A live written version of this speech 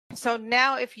So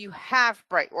now if you have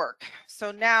BrightWork,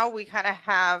 so now we kind of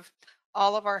have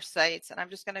all of our sites, and I'm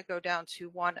just going to go down to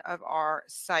one of our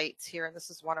sites here, and this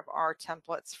is one of our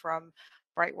templates from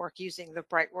BrightWork using the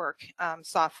BrightWork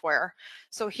software.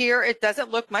 So here it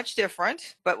doesn't look much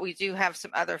different, but we do have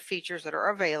some other features that are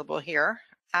available here.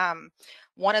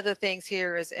 One of the things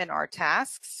here is in our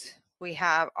tasks, we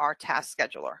have our task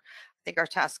scheduler. I think our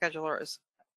task scheduler is,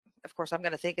 of course, I'm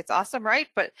going to think it's awesome, right?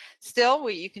 But still,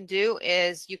 what you can do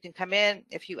is you can come in,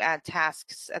 if you add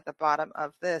tasks at the bottom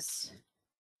of this,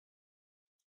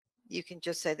 you can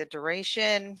just say the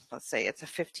duration. Let's say it's a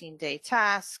 15-day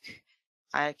task.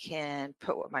 I can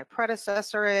put what my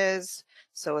predecessor is.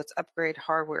 So it's upgrade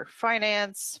hardware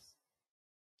finance.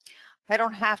 I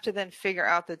don't have to then figure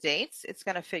out the dates. It's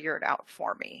going to figure it out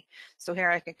for me. So here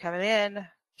I can come in,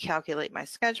 calculate my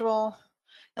schedule.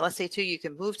 And let's say too, you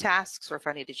can move tasks, or if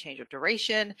I need to change a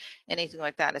duration, anything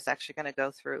like that, it's actually going to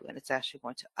go through and it's actually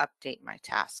going to update my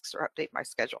tasks or update my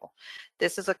schedule.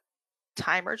 This is a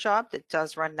timer job that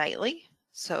does run nightly,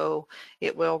 so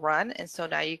it will run. And so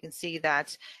now you can see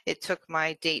that it took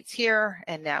my dates here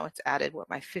and now it's added what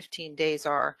my 15 days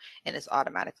are and it's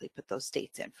automatically put those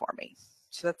dates in for me.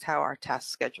 So that's how our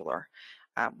task scheduler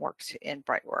works in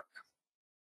BrightWork.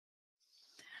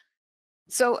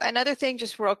 So another thing,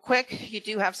 just real quick, you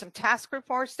do have some task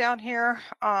reports down here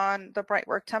on the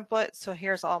BrightWork template. So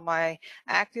here's all my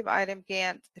active item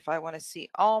Gantt. If I want to see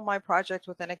all my projects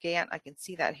within a Gantt, I can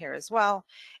see that here as well.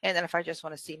 And then if I just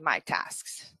want to see my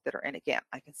tasks that are in a Gantt,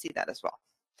 I can see that as well.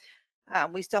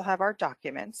 We still have our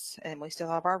documents and we still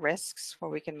have our risks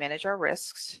where we can manage our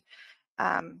risks.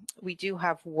 We do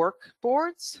have work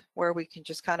boards where we can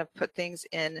just kind of put things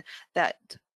in that,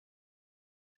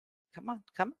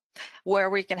 where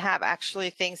we can have actually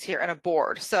things here in a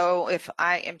board. So if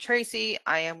I am Tracy,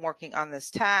 I am working on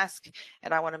this task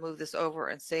and I want to move this over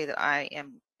and say that I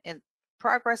am in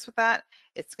progress with that,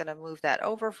 it's going to move that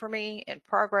over for me in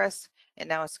progress, and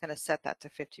now it's going to set that to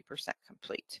 50%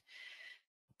 complete.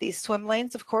 These swim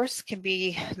lanes, of course, can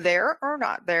be there or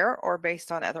not there or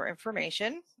based on other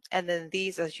information. And then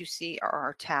these, as you see, are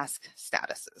our task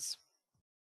statuses.